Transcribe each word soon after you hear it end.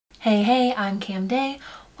Hey, I'm Cam Day.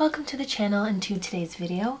 Welcome to the channel and to today's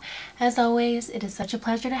video. As always, it is such a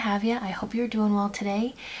pleasure to have you. I hope you're doing well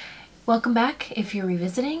today. Welcome back if you're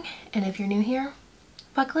revisiting, and if you're new here,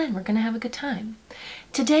 buckle in, we're gonna have a good time.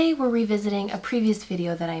 Today we're revisiting a previous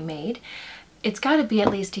video that I made. It's got to be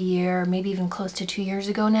at least a year, maybe even close to 2 years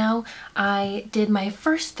ago now. I did my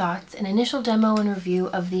first thoughts, an initial demo and review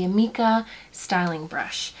of the Amika styling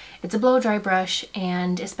brush. It's a blow dry brush,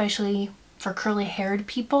 and especially for curly haired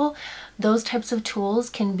people, those types of tools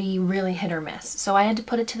can be really hit or miss. So I had to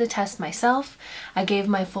put it to the test myself. I gave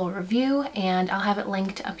my full review, and I'll have it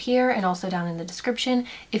linked up here and also down in the description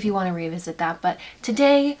if you want to revisit that. But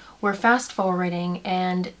today we're fast forwarding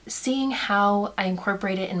and seeing how I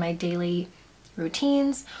incorporate it in my daily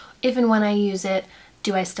routines. If and when I use it,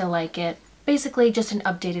 do I still like it? Basically just an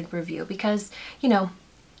updated review, because you know,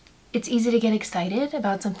 it's easy to get excited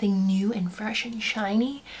about something new and fresh and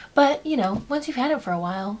shiny, but you know, once you've had it for a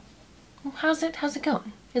while, how's it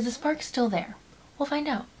going? Is the spark still there? We'll find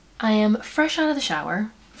out. I am fresh out of the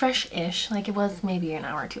shower, fresh-ish, like it was maybe an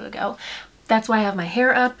hour or two ago. That's why I have my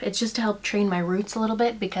hair up. It's just to help train my roots a little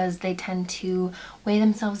bit, because they tend to weigh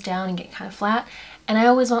themselves down and get kind of flat. And I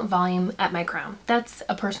always want volume at my crown. That's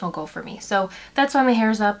a personal goal for me. So that's why my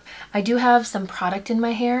hair's up. I do have some product in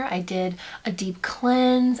my hair. I did a deep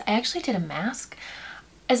cleanse. I actually did a mask.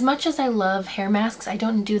 As much as I love hair masks, I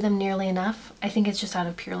don't do them nearly enough. I think it's just out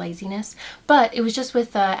of pure laziness. But it was just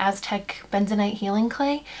with Aztec bentonite healing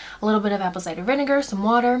clay, a little bit of apple cider vinegar, some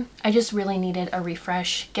water. I just really needed a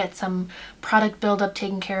refresh, get some product buildup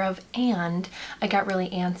taken care of, and I got really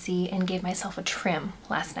antsy and gave myself a trim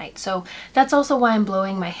last night. So that's also why I'm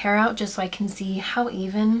blowing my hair out, just so I can see how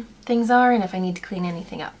even things are and if I need to clean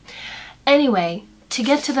anything up. Anyway, to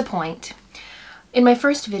get to the point, in my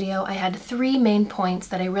first video, I had 3 main points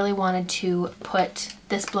that I really wanted to put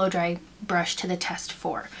this blow dry brush to the test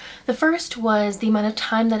for. The first was the amount of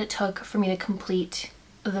time that it took for me to complete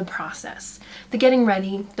the process. The getting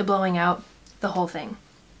ready, the blowing out, the whole thing.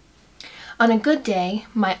 On a good day,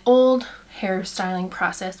 my old hair styling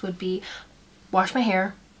process would be wash my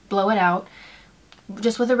hair, blow it out,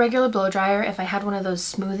 just with a regular blow dryer. If I had one of those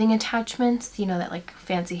smoothing attachments, you know, that like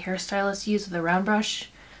fancy hairstylists use with a round brush,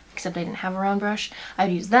 except I didn't have a round brush,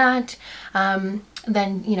 I'd use that.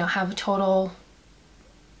 Then, you know, have a total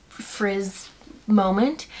frizz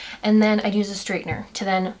moment, and then I'd use a straightener to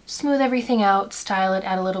then smooth everything out, style it,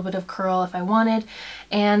 add a little bit of curl if I wanted.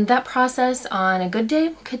 And that process on a good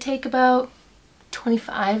day could take about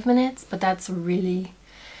 25 minutes, but that was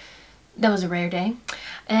a rare day.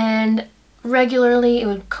 And regularly it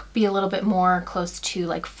would be a little bit more close to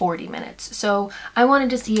like 40 minutes. So I wanted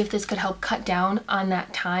to see if this could help cut down on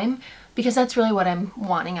that time, because that's really what I'm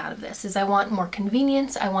wanting out of this. Is I want more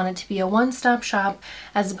convenience. I want it to be a one-stop shop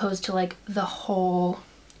as opposed to like the whole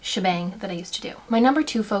shebang that I used to do. My number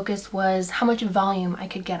 2 focus was how much volume I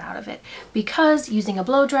could get out of it, because using a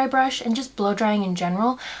blow dry brush and just blow drying in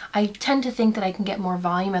general, I tend to think that I can get more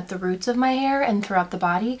volume at the roots of my hair and throughout the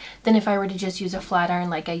body than if I were to just use a flat iron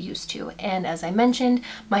like I used to. And as I mentioned,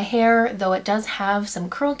 my hair, though it does have some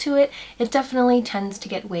curl to it, it definitely tends to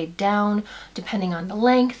get weighed down depending on the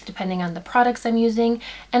length, depending on the products I'm using,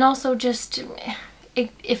 and also just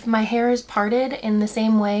if my hair is parted in the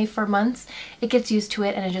same way for months, it gets used to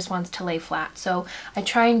it and it just wants to lay flat. So I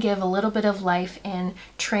try and give a little bit of life and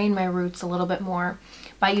train my roots a little bit more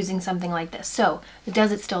by using something like this. So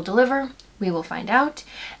does it still deliver? We will find out.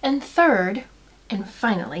 And third, and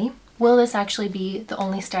finally, will this actually be the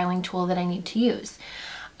only styling tool that I need to use?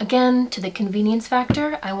 Again, to the convenience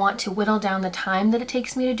factor, I want to whittle down the time that it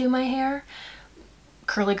takes me to do my hair.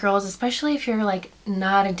 Curly curls, especially if you're like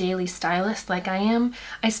not a daily stylist like I am,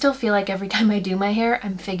 I still feel like every time I do my hair,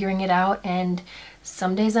 I'm figuring it out, and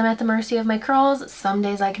some days I'm at the mercy of my curls, some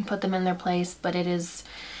days I can put them in their place, but it is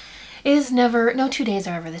never, no 2 days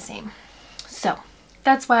are ever the same. So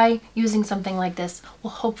that's why using something like this will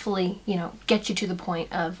hopefully, you know, get you to the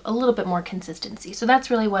point of a little bit more consistency. So that's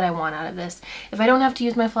really what I want out of this. If I don't have to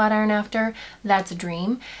use my flat iron after, that's a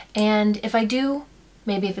dream. And if I do,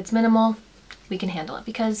 maybe if it's minimal, we can handle it,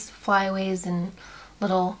 because flyaways and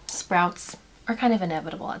little sprouts are kind of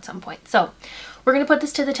inevitable at some point. So we're going to put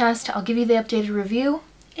this to the test. I'll give you the updated review,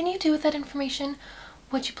 and you do with that information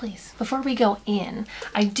what you please. Before we go in,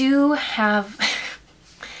 I do have,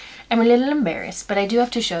 I'm a little embarrassed, but I do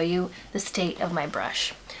have to show you the state of my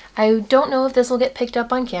brush. I don't know if this will get picked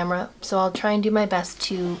up on camera, so I'll try and do my best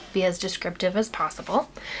to be as descriptive as possible.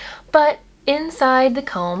 But inside the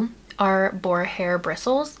comb are boar hair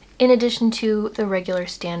bristles, in addition to the regular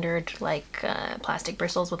standard like plastic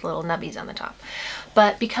bristles with little nubbies on the top.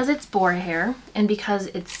 But because it's boar hair, and because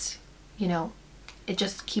it's, you know, it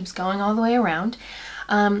just keeps going all the way around.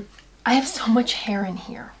 I have so much hair in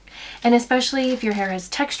here. And especially if your hair has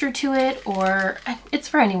texture to it, or it's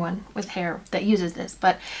for anyone with hair that uses this,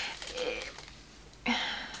 but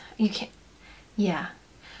you can't, yeah.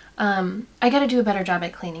 I gotta do a better job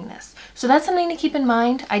at cleaning this. So that's something to keep in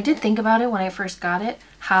mind. I did think about it when I first got it,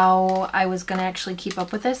 how I was gonna actually keep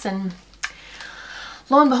up with this, and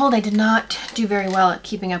lo and behold, I did not do very well at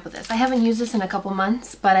keeping up with this. I haven't used this in a couple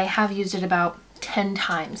months, but I have used it about 10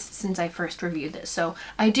 times since I first reviewed this. So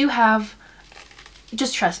I do have,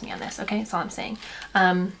 just trust me on this, okay? That's all I'm saying.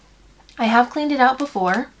 I have cleaned it out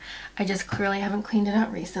before. I just clearly haven't cleaned it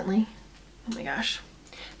out recently. Oh my gosh,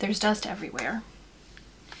 there's dust everywhere.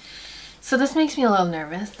 So this makes me a little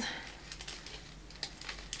nervous.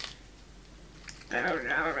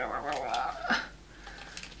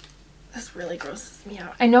 This really grosses me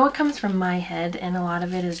out. I know it comes from my head and a lot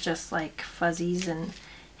of it is just like fuzzies and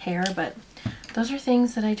hair, but those are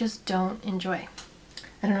things that I just don't enjoy.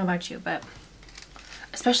 I don't know about you, but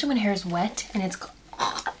especially when hair is wet and it's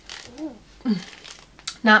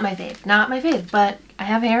not my fave, not my fave, but I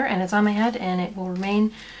have hair and it's on my head and it will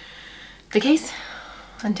remain the case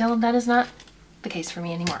until that is not the case for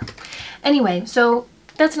me anymore. Anyway, so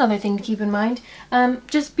that's another thing to keep in mind.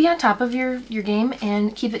 Just be on top of your game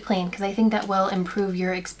and keep it clean, because I think that will improve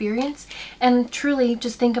your experience. And truly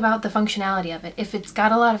just think about the functionality of it. If it's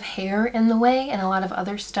got a lot of hair in the way and a lot of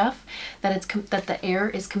other stuff that that the air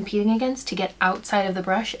is competing against to get outside of the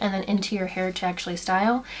brush and then into your hair to actually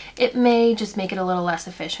style, it may just make it a little less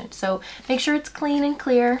efficient. So make sure it's clean and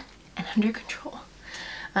clear and under control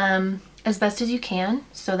as best as you can,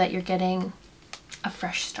 so that you're getting a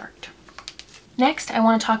fresh start. Next, I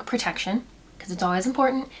want to talk protection, because it's always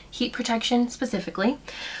important, heat protection specifically.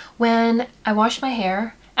 When I washed my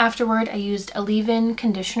hair, afterward I used a leave-in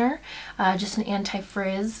conditioner, just an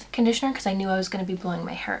anti-frizz conditioner, because I knew I was going to be blowing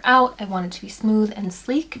my hair out. I wanted it to be smooth and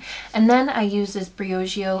sleek. And then I used this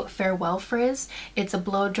Briogeo Farewell Frizz. It's a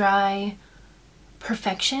blow dry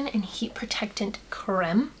perfection and heat protectant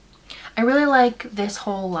creme. I really like this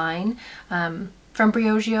whole line from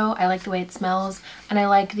Briogeo. I like the way it smells, and I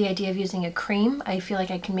like the idea of using a cream. I feel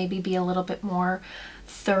like I can maybe be a little bit more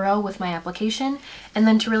thorough with my application. And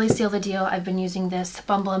then to really seal the deal, I've been using this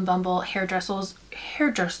Bumble and Bumble Hairdresser's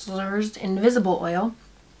Invisible Oil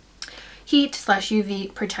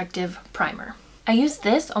Heat/UV Protective Primer. I use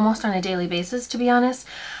this almost on a daily basis, to be honest.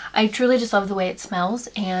 I truly just love the way it smells,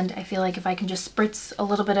 and I feel like if I can just spritz a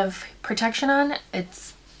little bit of protection on,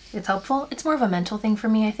 it's helpful. It's more of a mental thing for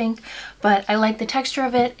me, I think, but I like the texture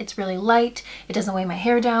of it. It's really light. It doesn't weigh my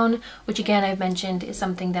hair down, which again, I've mentioned is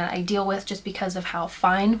something that I deal with just because of how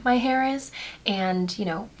fine my hair is. And you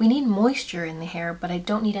know, we need moisture in the hair, but I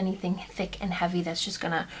don't need anything thick and heavy that's just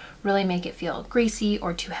gonna really make it feel greasy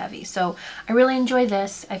or too heavy. So I really enjoy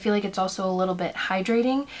this. I feel like it's also a little bit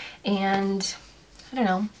hydrating, and I don't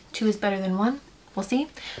know, 2 is better than 1. We'll see.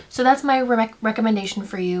 So that's my recommendation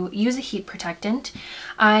for you. Use a heat protectant.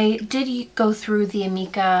 I did go through the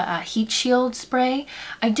Amika Heat Shield spray.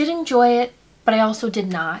 I did enjoy it, but I also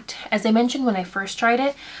did not. As I mentioned when I first tried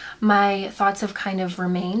it, my thoughts have kind of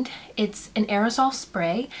remained. It's an aerosol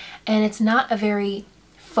spray, and it's not a very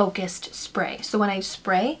focused spray. So when I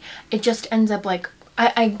spray, it just ends up like,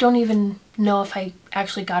 I don't even know if I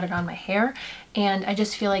actually got it on my hair, and I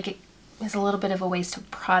just feel like it is a little bit of a waste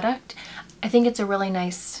of product. I think it's a really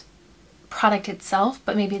nice product itself,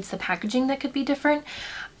 but maybe it's the packaging that could be different.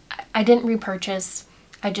 I didn't repurchase.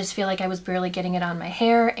 I just feel like I was barely getting it on my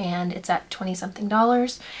hair, and it's at $20-something.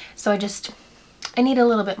 So I need a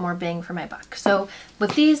little bit more bang for my buck. So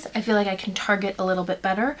with these, I feel like I can target a little bit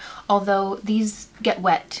better, although these get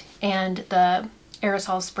wet, and the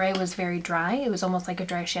aerosol spray was very dry. It was almost like a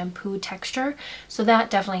dry shampoo texture. So that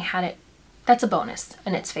definitely had it. That's a bonus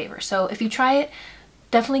in its favor. So if you try it,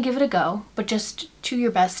 definitely give it a go, but just do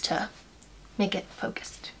your best to make it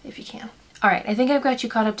focused if you can. All right, I think I've got you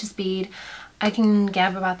caught up to speed. I can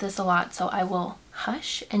gab about this a lot, so I will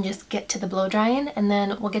hush and just get to the blow drying, and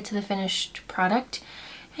then we'll get to the finished product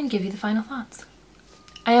and give you the final thoughts.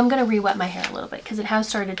 I am gonna re-wet my hair a little bit because it has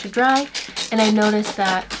started to dry, and I noticed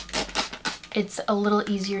that it's a little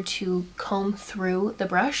easier to comb through the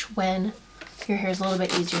brush when your hair is a little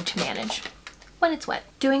bit easier to manage when it's wet.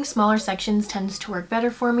 Doing smaller sections tends to work better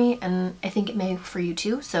for me, and I think it may for you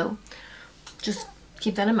too, so just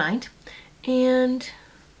keep that in mind. And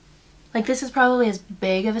like, this is probably as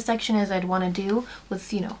big of a section as I'd want to do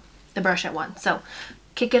with, you know, the brush at once. So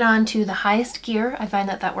kick it on to the highest gear. I find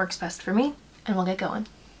that that works best for me, and we'll get going.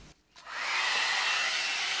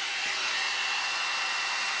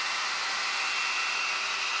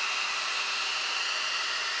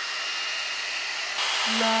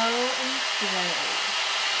 and slowly.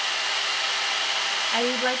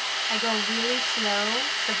 I go really slow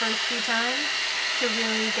the first few times to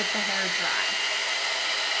really get the hair dry.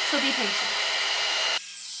 So be patient.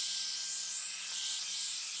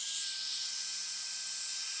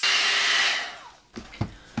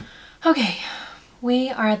 Okay, we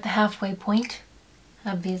are at the halfway point,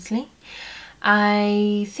 obviously.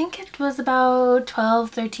 I think it was about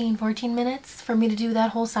 12, 13, 14 minutes for me to do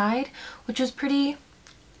that whole side, which was pretty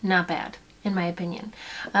not bad in my opinion.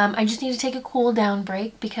 I just need to take a cool down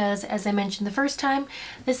break because, as I mentioned the first time,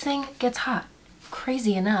 this thing gets hot.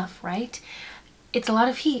 Crazy enough, right? It's a lot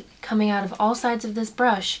of heat coming out of all sides of this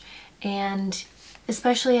brush, and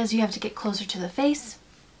especially as you have to get closer to the face,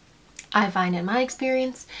 I find in my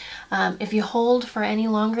experience, if you hold for any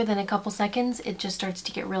longer than a couple seconds, it just starts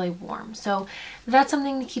to get really warm. So that's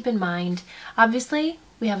something to keep in mind. Obviously,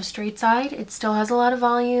 we have a straight side. It still has a lot of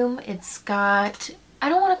volume. It's got, I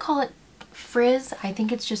don't want to call it frizz. I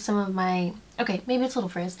think it's just some of my, okay, maybe it's a little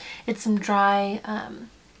frizz. It's some dry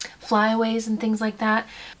flyaways and things like that.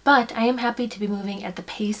 But I am happy to be moving at the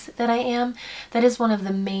pace that I am. That is one of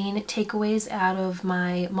the main takeaways out of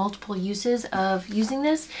my multiple uses of using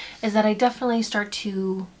this, is that I definitely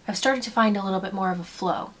I've started to find a little bit more of a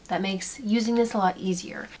flow that makes using this a lot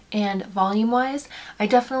easier. And volume wise, I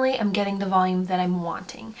definitely am getting the volume that I'm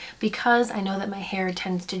wanting because I know that my hair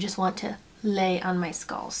tends to just want to lay on my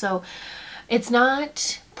skull. So it's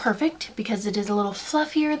not perfect because it is a little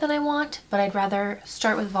fluffier than I want, but I'd rather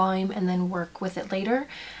start with volume and then work with it later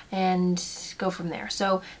and go from there.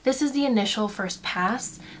 So this is the initial first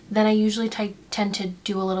pass. Then I usually tend to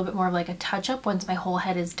do a little bit more of like a touch-up once my whole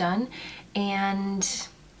head is done, and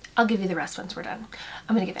I'll give you the rest once we're done.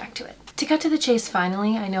 I'm gonna get back to it. To cut to the chase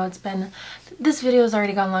finally, I know this video has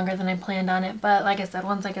already gone longer than I planned on it, but like I said,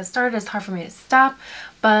 once I get started, it's hard for me to stop.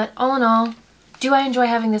 But all in all, do I enjoy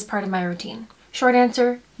having this part of my routine? Short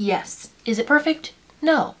answer, yes. Is it perfect?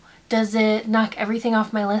 No. Does it knock everything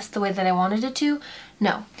off my list the way that I wanted it to?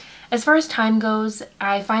 No. As far as time goes,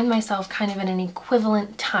 I find myself kind of in an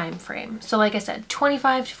equivalent time frame. So like I said,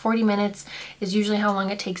 25 to 40 minutes is usually how long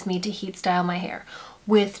it takes me to heat style my hair,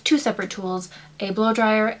 with two separate tools, a blow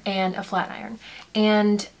dryer and a flat iron.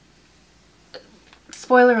 And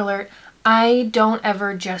spoiler alert, I don't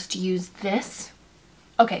ever just use this.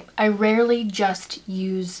 Okay, I rarely just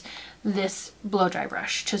use this blow dry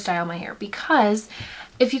brush to style my hair because,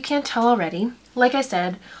 if you can't tell already, like I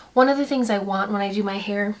said, one of the things I want when I do my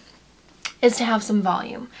hair is to have some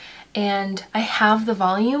volume. And I have the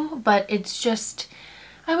volume, but it's just,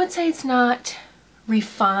 I would say it's not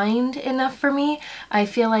refined enough for me. I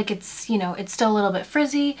feel like it's, you know, it's still a little bit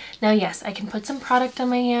frizzy. Now, yes, I can put some product on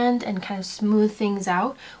my hand and kind of smooth things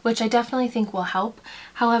out, which I definitely think will help.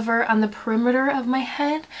 However, on the perimeter of my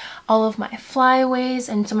head, all of my flyaways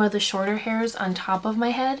and some of the shorter hairs on top of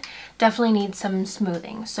my head definitely need some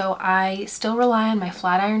smoothing. So I still rely on my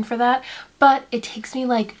flat iron for that, but it takes me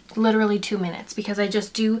like literally 2 minutes because I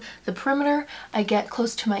just do the perimeter. I get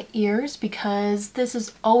close to my ears because this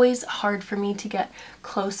is always hard for me to get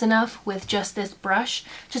close enough with just this brush,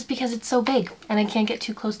 just because it's so big and I can't get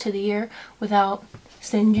too close to the ear without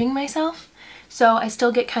singeing myself. So I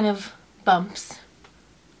still get kind of bumps,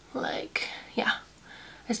 like, yeah,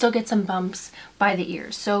 I still get some bumps by the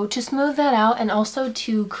ears. So to smooth that out and also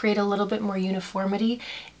to create a little bit more uniformity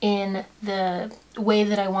in the way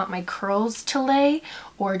that I want my curls to lay,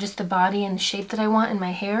 or just the body and shape that I want in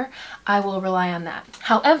my hair, I will rely on that.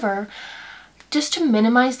 However, just to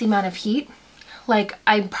minimize the amount of heat, like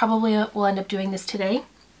I probably will end up doing this today,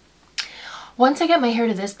 once I get my hair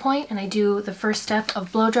to this point and I do the first step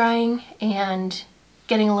of blow drying and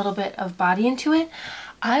getting a little bit of body into it,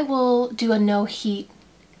 I will do a no heat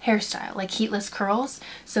hairstyle, like heatless curls.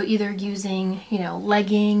 So either using, you know,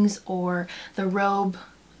 leggings or the robe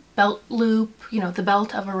belt loop, you know, the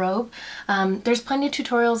belt of a robe. There's plenty of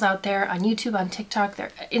tutorials out there on YouTube, on TikTok,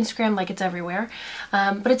 Instagram, like it's everywhere.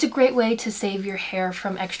 But it's a great way to save your hair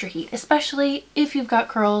from extra heat, especially if you've got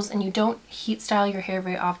curls and you don't heat style your hair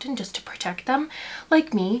very often, just to protect them,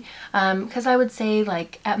 like me. Because I would say,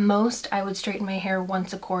 like, at most I would straighten my hair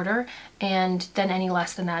once a quarter, and then any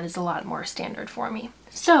less than that is a lot more standard for me.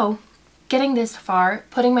 So getting this far,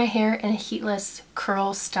 putting my hair in a heatless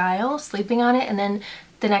curl style, sleeping on it, and then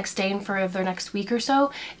the next day and for the next week or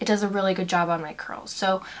so, it does a really good job on my curls.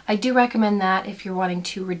 So I do recommend that if you're wanting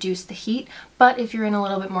to reduce the heat, but if you're in a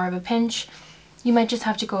little bit more of a pinch, you might just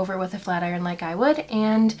have to go over it with a flat iron like I would,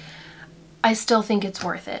 and I still think it's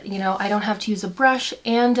worth it. You know, I don't have to use a brush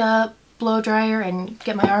and a blow dryer and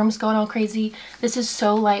get my arms going all crazy. This is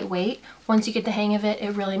so lightweight. Once you get the hang of it,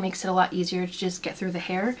 it really makes it a lot easier to just get through the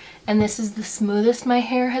hair. And this is the smoothest my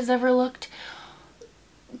hair has ever looked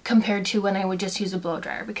compared to when I would just use a blow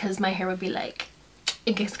dryer, because my hair would be like,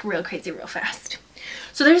 it gets real crazy real fast.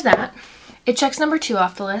 So there's that. It checks number 2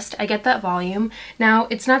 off the list. I get that volume. Now,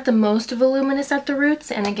 it's not the most voluminous at the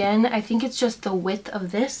roots, and again, I think it's just the width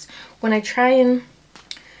of this. When I try and,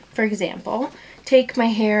 for example, take my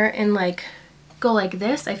hair and like go like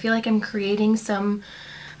this, I feel like I'm creating some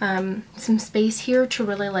space here to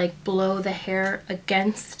really like blow the hair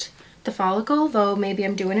against the follicle, though maybe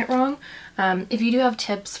I'm doing it wrong. If you do have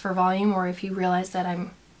tips for volume, or if you realize that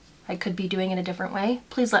I could be doing it a different way,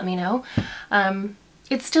 please let me know.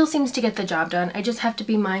 It still seems to get the job done. I just have to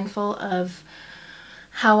be mindful of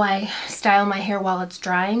how I style my hair while it's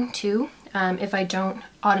drying too. If I don't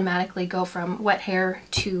automatically go from wet hair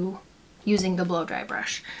to using the blow dry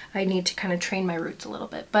brush, I need to kind of train my roots a little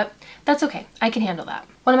bit, but that's okay. I can handle that.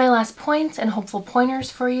 One of my last points and hopeful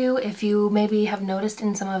pointers for you, if you maybe have noticed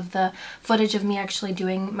in some of the footage of me actually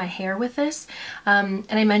doing my hair with this, and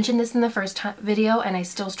I mentioned this in the first video and I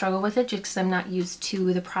still struggle with it just because I'm not used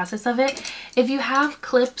to the process of it. If you have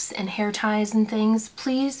clips and hair ties and things,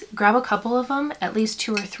 please grab a couple of them, at least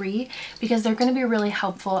 2 or 3, because they're going to be really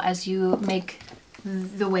helpful as you make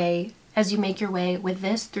your way with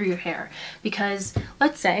this through your hair. Because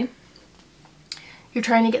let's say you're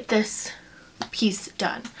trying to get this piece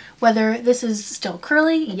done, whether this is still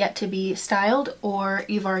curly yet to be styled or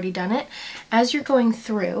you've already done it, as you're going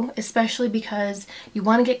through, especially because you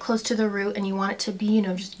want to get close to the root and you want it to be, you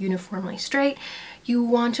know, just uniformly straight, you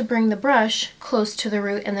want to bring the brush close to the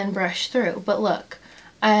root and then brush through. But look,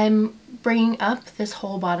 I'm bringing up this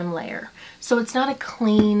whole bottom layer, so it's not a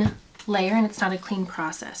clean layer and it's not a clean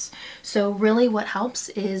process. So really what helps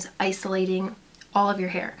is isolating all of your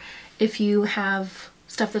hair. If you have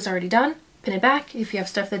stuff that's already done, pin it back. If you have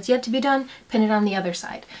stuff that's yet to be done, pin it on the other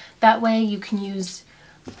side. That way you can use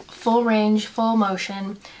full range, full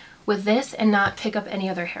motion with this and not pick up any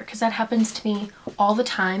other hair, because that happens to me all the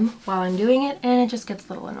time while I'm doing it and it just gets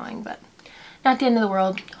a little annoying, but not the end of the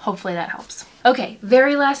world. Hopefully that helps. Okay,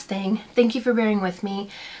 very last thing. Thank you for bearing with me.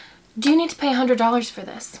 Do you need to pay $100 for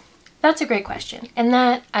this? That's a great question, and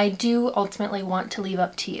that I do ultimately want to leave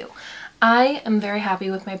up to you. I am very happy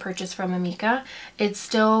with my purchase from Amika. It's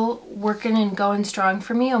still working and going strong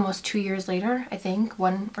for me almost 2 years later, I think,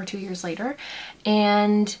 1 or 2 years later.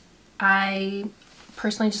 And I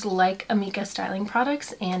personally just like Amika styling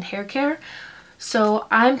products and hair care. So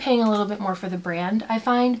I'm paying a little bit more for the brand, I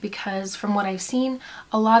find, because from what I've seen,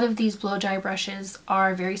 a lot of these blow dry brushes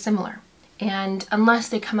are very similar. And unless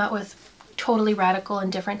they come out with totally radical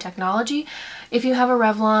and different technology, if you have a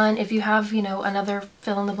Revlon, if you have, you know, another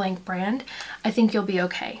fill-in-the-blank brand, I think you'll be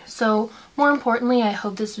okay. So more importantly, I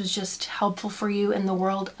hope this was just helpful for you in the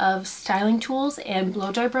world of styling tools and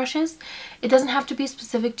blow dry brushes. It doesn't have to be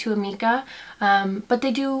specific to Amika, but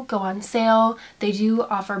they do go on sale. They do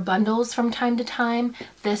offer bundles from time to time.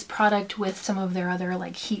 This product with some of their other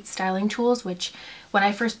like heat styling tools, which when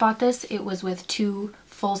I first bought this, it was with 2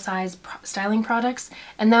 full-size styling products,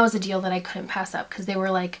 and that was a deal that I couldn't pass up because they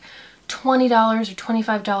were like $20 or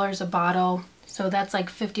 $25 a bottle, so that's like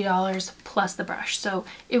 $50 plus the brush. So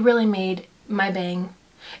it really made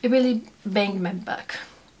it really banged my buck.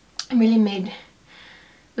 It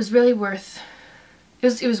was really worth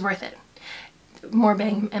it. Was worth it. More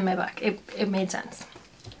bang in my buck. It made sense.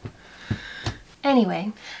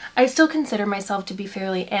 Anyway, I still consider myself to be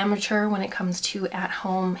fairly amateur when it comes to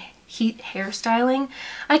at-home heat hairstyling.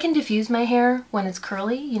 I can diffuse my hair when it's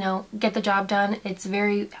curly, you know, get the job done. It's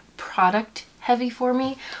very product heavy for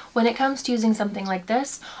me. When it comes to using something like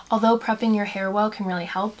this, although prepping your hair well can really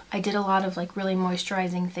help, I did a lot of like really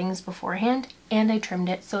moisturizing things beforehand and I trimmed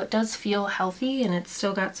it, so it does feel healthy and it's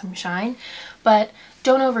still got some shine, but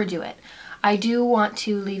don't overdo it. I do want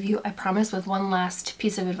to leave you, I promise, with one last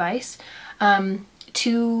piece of advice. On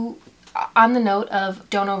the note of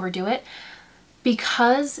don't overdo it,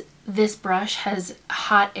 because this brush has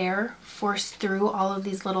hot air forced through all of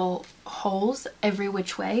these little holes every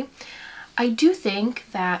which way, I do think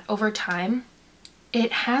that over time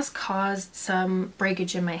it has caused some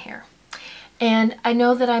breakage in my hair. And I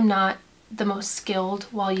know that I'm not the most skilled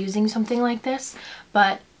while using something like this,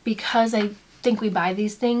 but because I think we buy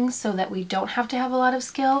these things so that we don't have to have a lot of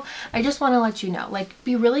skill, I just want to let you know, like,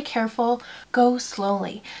 be really careful, go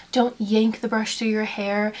slowly, don't yank the brush through your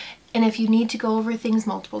hair, and if you need to go over things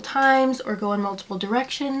multiple times or go in multiple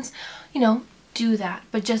directions, you know, do that,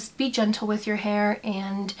 but just be gentle with your hair.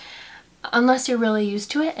 And unless you're really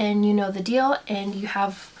used to it and you know the deal and you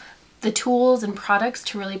have the tools and products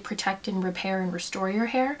to really protect and repair and restore your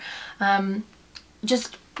hair,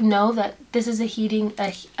 just know that this is a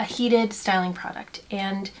heated styling product,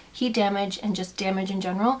 and heat damage and just damage in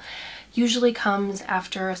general usually comes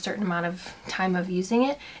after a certain amount of time of using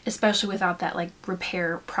it, especially without that like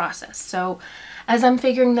repair process. So as I'm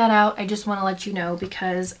figuring that out, I just want to let you know,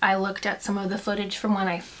 because I looked at some of the footage from when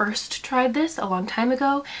I first tried this a long time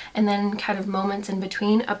ago, and then kind of moments in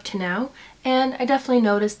between up to now, and I definitely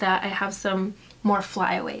noticed that I have some more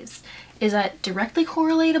flyaways. Is that directly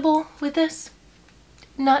correlatable with this?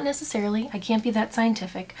 Not necessarily. I can't be that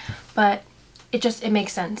scientific, but it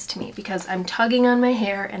makes sense to me because I'm tugging on my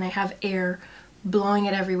hair and I have air blowing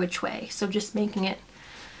it every which way. So just making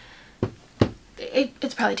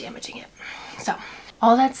it's probably damaging it. So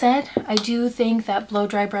all that said, I do think that blow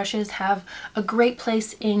dry brushes have a great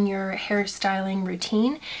place in your hairstyling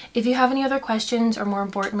routine. If you have any other questions, or more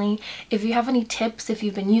importantly, if you have any tips, if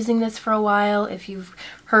you've been using this for a while, if you've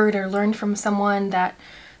heard or learned from someone that,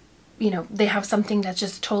 you know, they have something that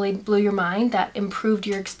just totally blew your mind, that improved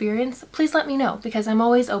your experience, please let me know, because I'm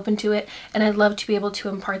always open to it, and I'd love to be able to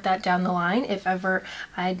impart that down the line if ever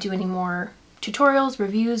I do any more tutorials,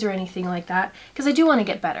 reviews, or anything like that, because I do want to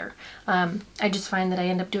get better. I just find that I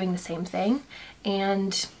end up doing the same thing,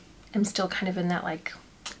 and I'm still kind of in that like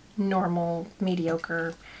normal,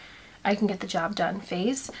 mediocre, I can get the job done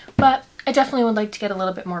phase, but I definitely would like to get a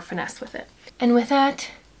little bit more finesse with it. And with that,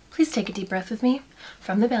 please take a deep breath with me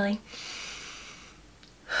from the belly.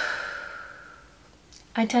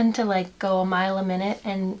 I tend to like go a mile a minute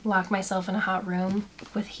and lock myself in a hot room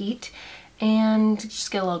with heat and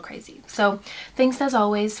just get a little crazy. So thanks as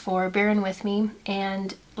always for bearing with me.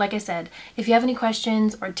 And like I said, if you have any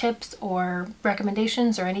questions or tips or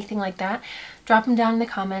recommendations or anything like that, drop them down in the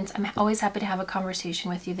comments. I'm always happy to have a conversation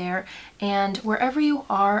with you there. And wherever you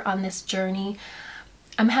are on this journey,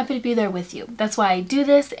 I'm happy to be there with you. That's why I do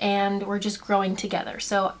this, and we're just growing together.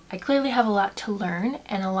 So I clearly have a lot to learn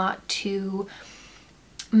and a lot to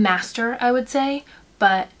master, I would say.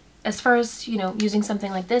 But as far as, you know, using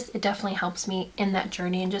something like this, it definitely helps me in that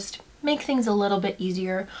journey and just make things a little bit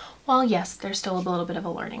easier, while yes, there's still a little bit of a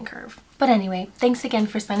learning curve. But anyway, thanks again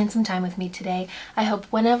for spending some time with me today. I hope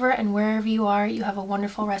whenever and wherever you are, you have a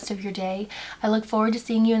wonderful rest of your day. I look forward to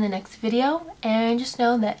seeing you in the next video, and just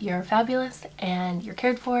know that you're fabulous and you're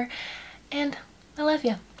cared for, and I love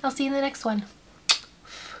you. I'll see you in the next one.